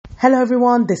Hello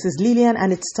everyone, this is Lillian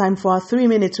and it's time for our 3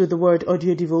 minutes with the word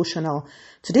audio devotional.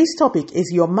 Today's topic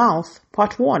is your mouth,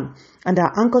 part 1, and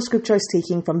our anchor scripture is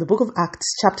taken from the book of Acts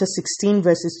chapter 16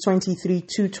 verses 23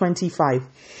 to 25.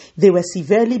 They were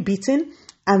severely beaten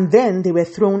and then they were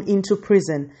thrown into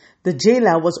prison. The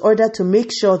jailer was ordered to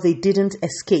make sure they didn't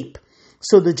escape.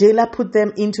 So the jailer put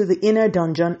them into the inner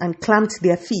dungeon and clamped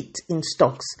their feet in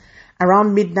stocks.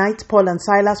 Around midnight, Paul and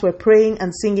Silas were praying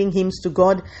and singing hymns to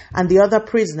God, and the other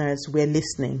prisoners were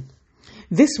listening.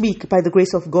 This week, by the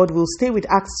grace of God, we'll stay with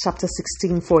Acts chapter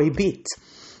 16 for a bit.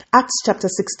 Acts chapter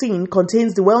 16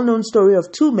 contains the well-known story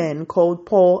of two men called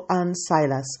Paul and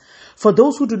Silas. For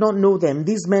those who do not know them,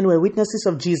 these men were witnesses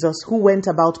of Jesus who went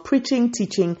about preaching,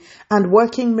 teaching, and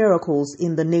working miracles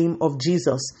in the name of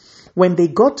Jesus. When they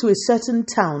got to a certain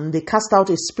town, they cast out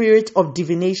a spirit of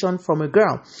divination from a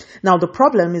girl. Now, the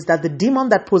problem is that the demon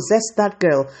that possessed that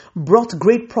girl brought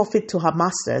great profit to her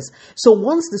masters. So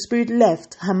once the spirit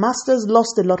left, her masters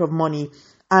lost a lot of money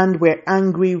and were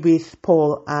angry with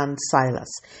Paul and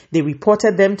Silas. They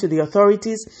reported them to the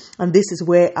authorities, and this is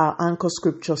where our anchor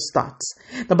scripture starts.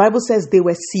 The Bible says they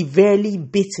were severely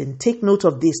beaten. Take note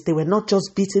of this. They were not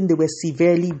just beaten, they were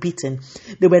severely beaten.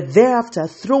 They were thereafter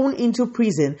thrown into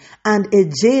prison, and a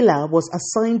jailer was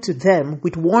assigned to them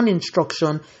with one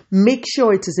instruction: make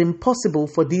sure it is impossible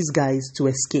for these guys to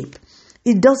escape.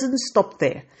 It doesn't stop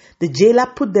there. The jailer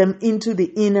put them into the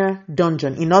inner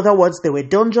dungeon. In other words, there were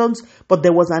dungeons, but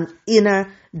there was an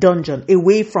inner dungeon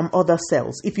away from other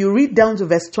cells. If you read down to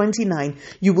verse 29,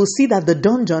 you will see that the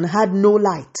dungeon had no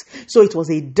light. So it was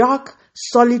a dark,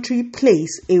 solitary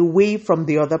place away from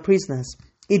the other prisoners.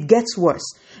 It gets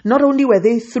worse. Not only were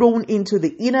they thrown into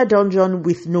the inner dungeon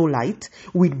with no light,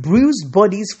 with bruised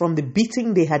bodies from the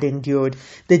beating they had endured,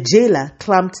 the jailer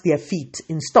clamped their feet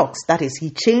in stocks. That is, he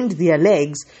chained their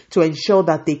legs to ensure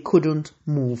that they couldn't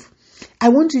move. I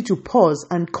want you to pause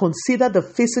and consider the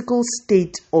physical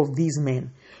state of these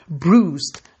men.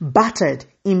 Bruised, battered,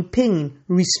 in pain,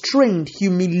 restrained,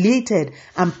 humiliated,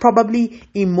 and probably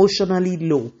emotionally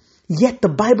low. Yet the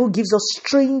Bible gives us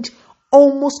strange,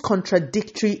 almost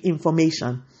contradictory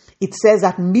information. It says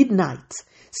at midnight,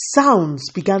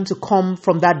 sounds began to come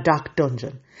from that dark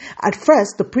dungeon. At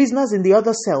first, the prisoners in the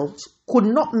other cells could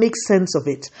not make sense of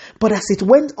it. But as it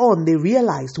went on, they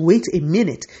realized, wait a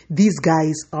minute, these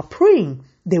guys are praying.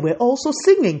 They were also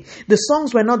singing. The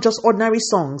songs were not just ordinary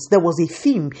songs. There was a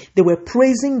theme. They were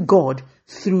praising God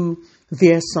through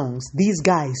their songs. These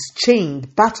guys,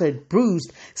 chained, battered,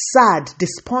 bruised, sad,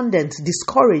 despondent,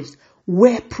 discouraged,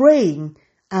 were praying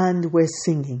and were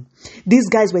singing. These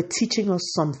guys were teaching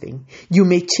us something. You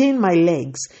may chain my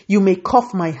legs. You may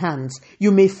cuff my hands.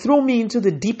 You may throw me into the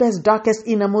deepest, darkest,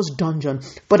 innermost dungeon.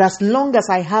 But as long as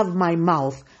I have my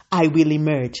mouth, I will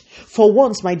emerge. For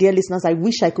once, my dear listeners, I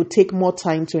wish I could take more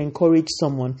time to encourage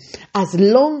someone. As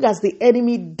long as the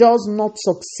enemy does not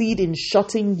succeed in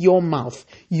shutting your mouth,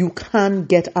 you can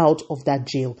get out of that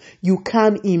jail. You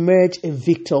can emerge a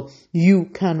victor. You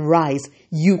can rise.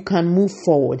 You can move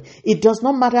forward. It does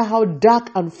not matter how dark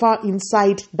and far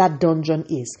inside that dungeon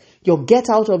is. Your get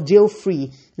out of jail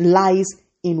free lies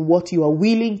in what you are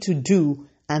willing to do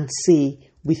and say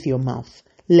with your mouth.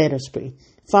 Let us pray.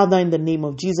 Father, in the name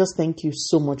of Jesus, thank you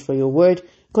so much for your word.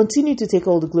 Continue to take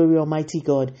all the glory, Almighty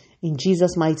God. In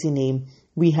Jesus' mighty name,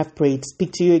 we have prayed.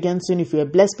 Speak to you again soon. If you are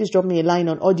blessed, please drop me a line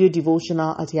on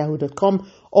audiodevotional@yahoo.com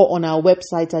or on our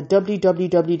website at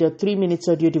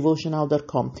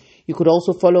www.3minutesaudiodevotional.com. You could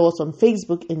also follow us on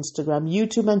Facebook, Instagram,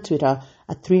 YouTube, and Twitter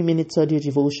at 3 Minutes Audio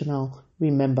Devotional.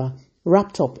 Remember,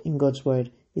 wrapped up in God's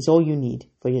word is all you need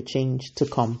for your change to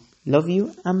come. Love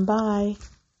you and bye.